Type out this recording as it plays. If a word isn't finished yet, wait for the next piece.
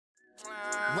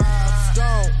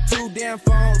two damn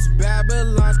phones.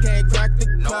 Babylons can't crack the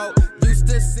code. Used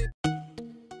to sit.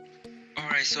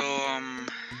 Alright, so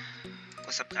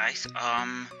what's up, guys?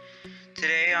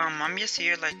 Today I'm just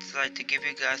here like to give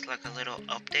you guys like a little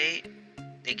update.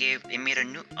 They made a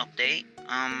new update.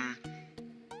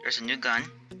 There's a new gun,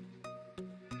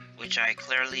 which I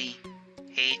clearly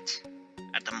hate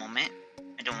at the moment.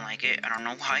 I don't like it. I don't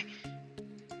know why.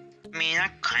 I mean, I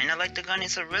kind of like the gun.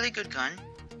 It's a really good gun.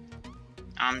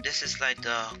 This is like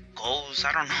the Goals.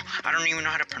 I don't know. I don't even know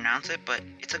how to pronounce it, but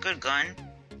it's a good gun.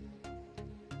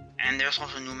 And there's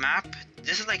also a new map.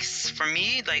 This is like, for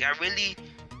me, like I really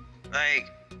like.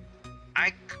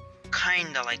 I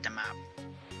kind of like the map.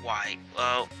 Why?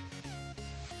 Well,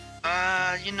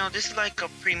 you know, this is like a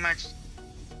pretty much.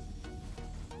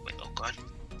 Wait, oh god.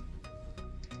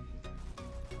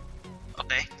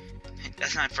 Okay,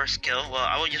 that's my first kill. Well,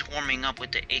 I was just warming up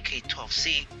with the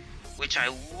AK-12C, which I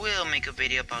will make a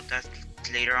video about that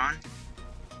later on.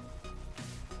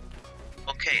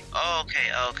 Okay,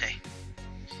 okay.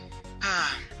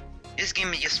 This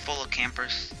game is just full of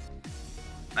campers.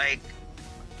 Like,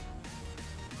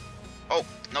 oh,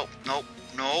 nope.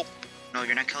 No,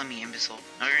 you're not killing me, imbecile.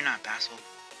 No, you're not, Basil.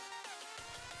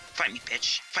 Fight me,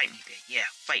 bitch. Fight me, bitch. Yeah,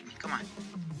 fight me. Come on.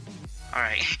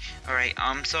 Alright, alright,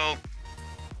 so...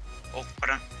 Oh, hold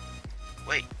on.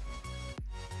 Wait.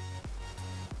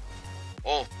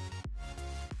 Oh.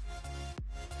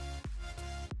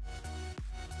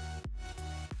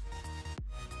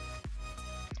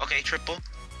 Okay, triple.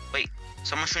 Wait,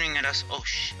 someone's shooting at us. Oh,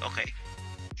 okay.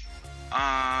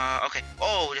 Okay.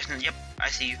 Oh, there's no... Yep, I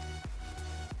see you.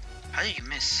 How did you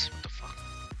miss? What the fuck?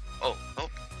 Oh.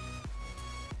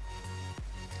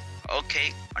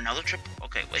 Okay, another triple.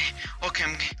 Okay, wait. Okay,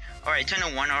 alright,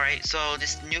 10-1. Alright, so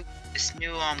this new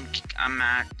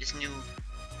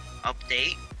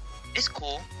update is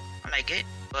cool. I like it,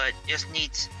 but just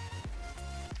needs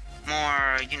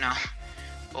more, you know.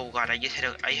 Oh god, I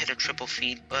hit a triple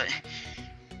feed, but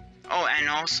oh, and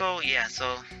also, yeah,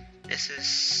 so this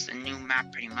is the new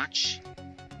map pretty much.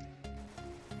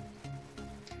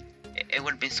 It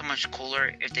would have been so much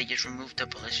cooler if they just removed the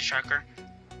ballistic tracker,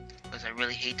 because I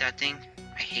really hate that thing.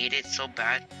 I hate it so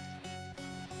bad.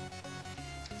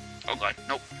 Oh god,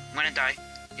 nope, I'm gonna die.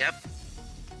 Yep.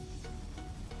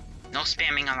 No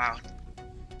spamming allowed.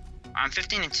 I'm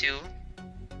 15-2.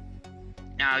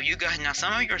 Now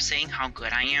some of you are saying how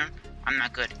good I am. I'm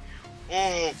not good.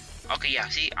 Oh, okay, yeah,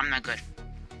 see, I'm not good.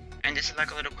 And this is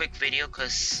like a little quick video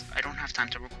because I don't have time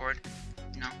to record.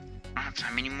 No, I don't have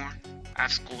time anymore. I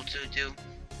have school to do,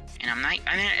 and I'm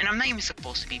not even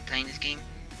supposed to be playing this game.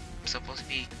 I'm supposed to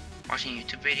be watching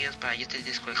YouTube videos, but I just did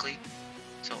this quickly,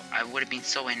 so I would have been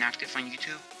so inactive on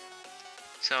YouTube.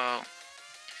 So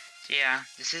yeah,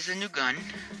 this is the new gun.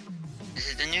 This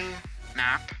is the new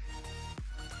map,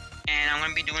 and I'm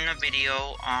gonna be doing a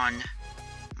video on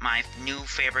my new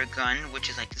favorite gun, which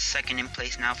is like the second in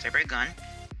place now favorite gun,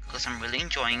 because I'm really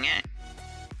enjoying it.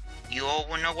 You all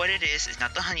will know what it is. It's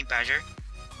not the Honey Badger.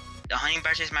 The Honey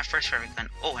Badger is my first favorite gun.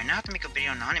 Oh, and I have to make a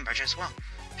video on the Honey Badger as well.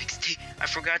 I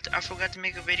forgot to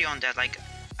make a video on that. Like,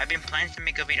 I've been planning to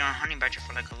make a video on Honey Badger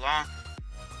for like a long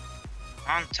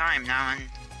time now, and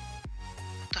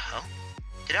what the hell?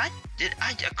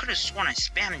 I could have sworn I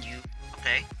spammed you.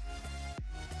 Okay.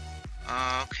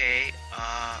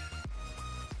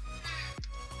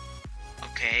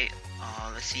 Okay.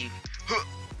 Let's see.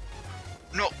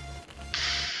 No.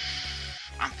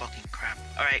 I'm fucking crap.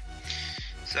 Alright.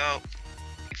 So,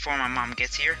 before my mom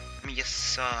gets here, let me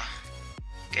just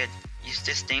use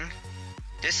this thing.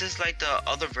 This is like the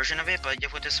other version of it, but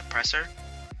just with the suppressor.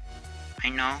 I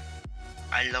know.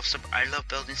 I love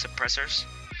building suppressors.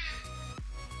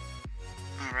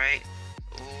 Alright.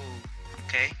 Ooh.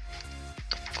 Okay. What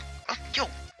the fuck? Oh, yo.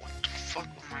 What the fuck?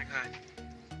 Oh my god.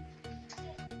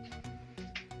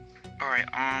 Alright.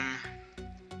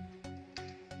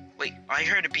 Wait. I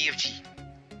heard a BFG.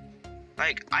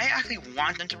 Like, I actually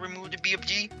want them to remove the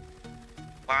BFG.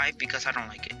 Why? Because I don't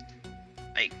like it.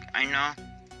 Like, I know.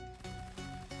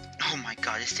 Oh my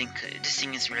god, this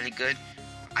thing is really good.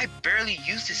 I barely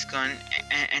use this gun,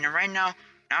 and right now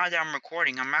that I'm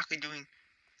recording, I'm actually doing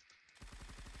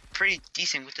pretty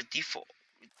decent with the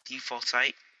default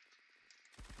sight.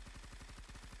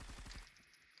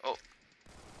 Oh,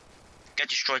 get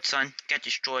destroyed, son. Get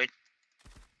destroyed.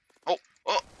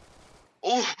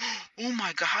 Oh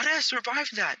my god, how did I survive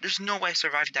that? There's no way I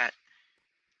survived that.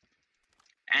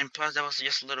 And plus, there was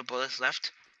just a little bullets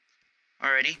left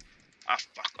already. Oh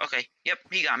fuck. Okay. Yep,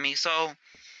 he got me. So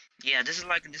yeah, this is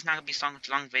not gonna be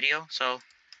a long video. So,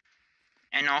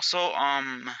 and also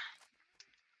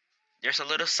there's a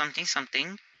little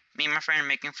something. me and my friend are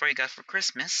making for you guys for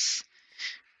Christmas.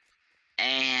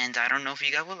 And I don't know if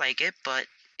you guys will like it, but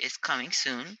it's coming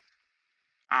soon.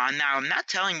 Now I'm not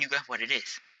telling you guys what it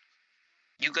is.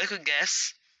 You guys could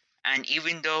guess, and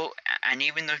even though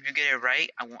if you get it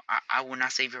right, I will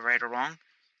not say if you're right or wrong.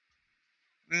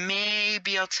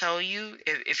 Maybe I'll tell you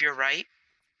if you're right.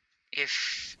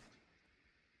 If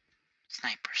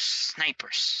snipers.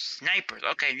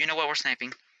 Okay, you know what? We're sniping.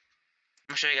 I'm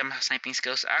gonna show you guys my sniping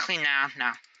skills. Actually, now.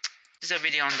 This is a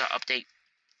video on the update.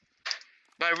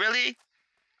 But really,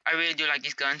 I really do like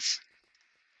these guns.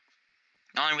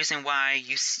 The only reason why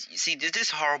you see this is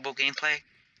horrible gameplay,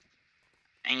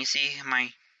 and you see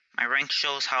my rank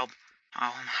shows how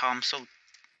I'm so.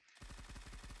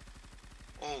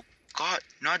 Oh God,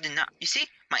 no, I did not. You see,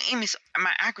 my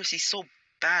accuracy is so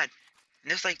bad. And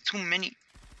there's like too many.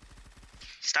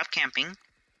 Stop camping.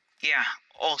 Yeah.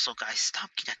 Also, guys, stop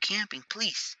camping,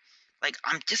 please. Like,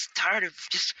 I'm just tired of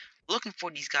just looking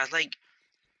for these guys. Like,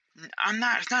 I'm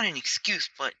not. It's not an excuse,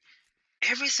 but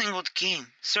every single game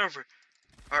server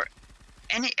or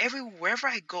wherever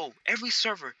I go, every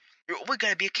server, there always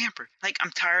gotta be a camper. Like,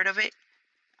 I'm tired of it.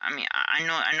 I mean, I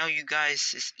know you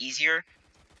guys it's easier.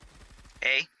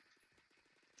 Hey.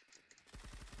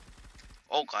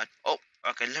 Oh God. Oh,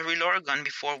 okay. Let's reload our gun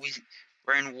before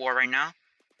we're in war right now.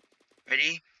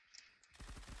 Ready?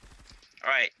 All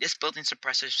right. This building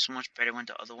suppressor is so much better than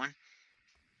the other one.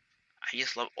 I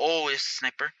just love. Oh, this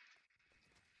sniper.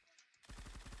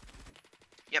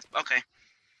 Yep. Okay.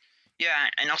 Yeah,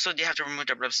 and also they have to remove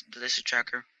the ballistic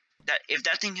tracker. That if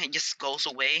that thing just goes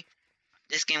away,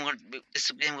 this game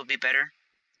will be better.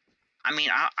 I mean,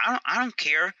 I don't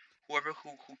care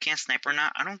who can't snipe or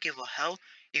not. I don't give a hell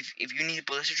if you need a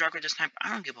ballistic tracker to snipe.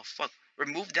 I don't give a fuck.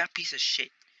 Remove that piece of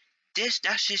shit.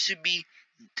 That shit should be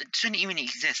shouldn't even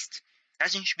exist. That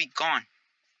thing should be gone.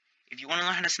 If you want to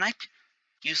learn how to snipe,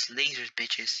 use lasers,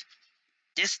 bitches.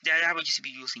 That I would just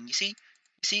be using. You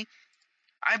see,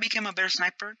 I became a better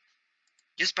sniper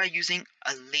just by using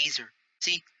a laser.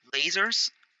 See, lasers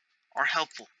are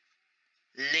helpful.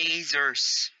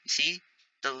 Lasers. You see,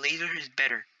 the laser is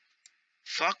better.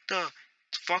 Fuck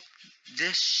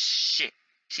this shit.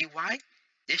 See why?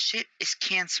 This shit is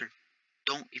cancer.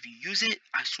 Don't if you use it,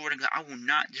 I swear to God, I will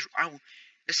not. I will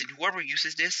listen. Whoever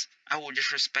uses this, I will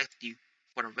disrespect you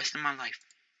for the rest of my life.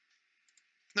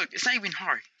 Look, it's not even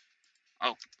hard.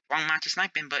 Oh, wrong match to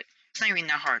sniping, but it's not even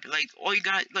that hard. Like all you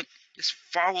got, look, just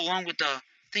follow along with the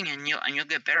thing, and you'll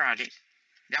get better at it.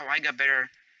 That's why I got better.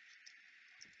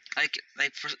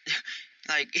 Like for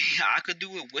like I could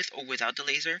do it with or without the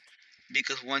laser,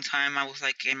 because one time I was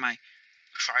like in my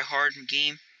try hard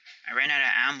game, I ran out of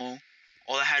ammo.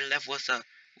 All I had left was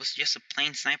just a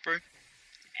plain sniper,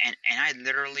 and I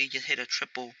literally just hit a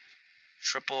triple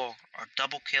or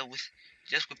double kill with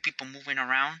people moving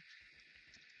around.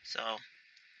 So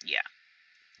yeah.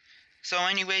 So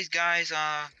anyways, guys,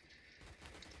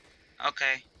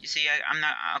 okay, you see, I'm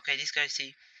not okay. These guys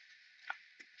see.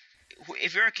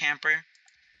 If you're a camper,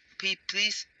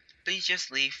 please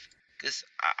just leave, cause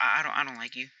I don't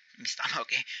like you. Let me stop.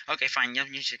 Okay, fine. You're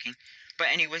joking. But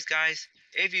anyways, guys,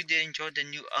 if you did enjoy the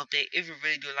new update, if you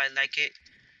really do like it,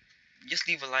 just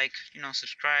leave a like.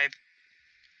 Subscribe.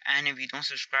 And if you don't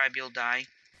subscribe, you'll die.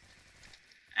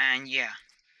 And yeah,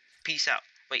 peace out.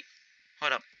 Wait,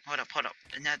 hold up.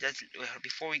 And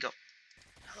before we go.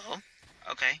 Hello.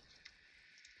 Okay.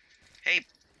 Hey,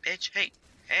 bitch. Hey.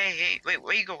 Wait,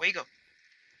 where you go?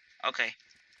 Okay.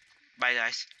 Bye,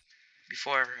 guys.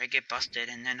 Before I get busted,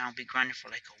 and then I'll be grinding for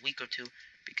like a week or two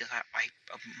because I'm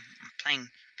playing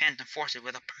Phantom Forces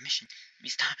without permission. Let me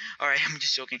stop. Alright, I'm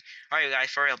just joking. Alright, guys,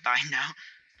 for real, bye now.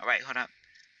 Alright, hold up.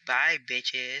 Bye,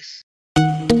 bitches.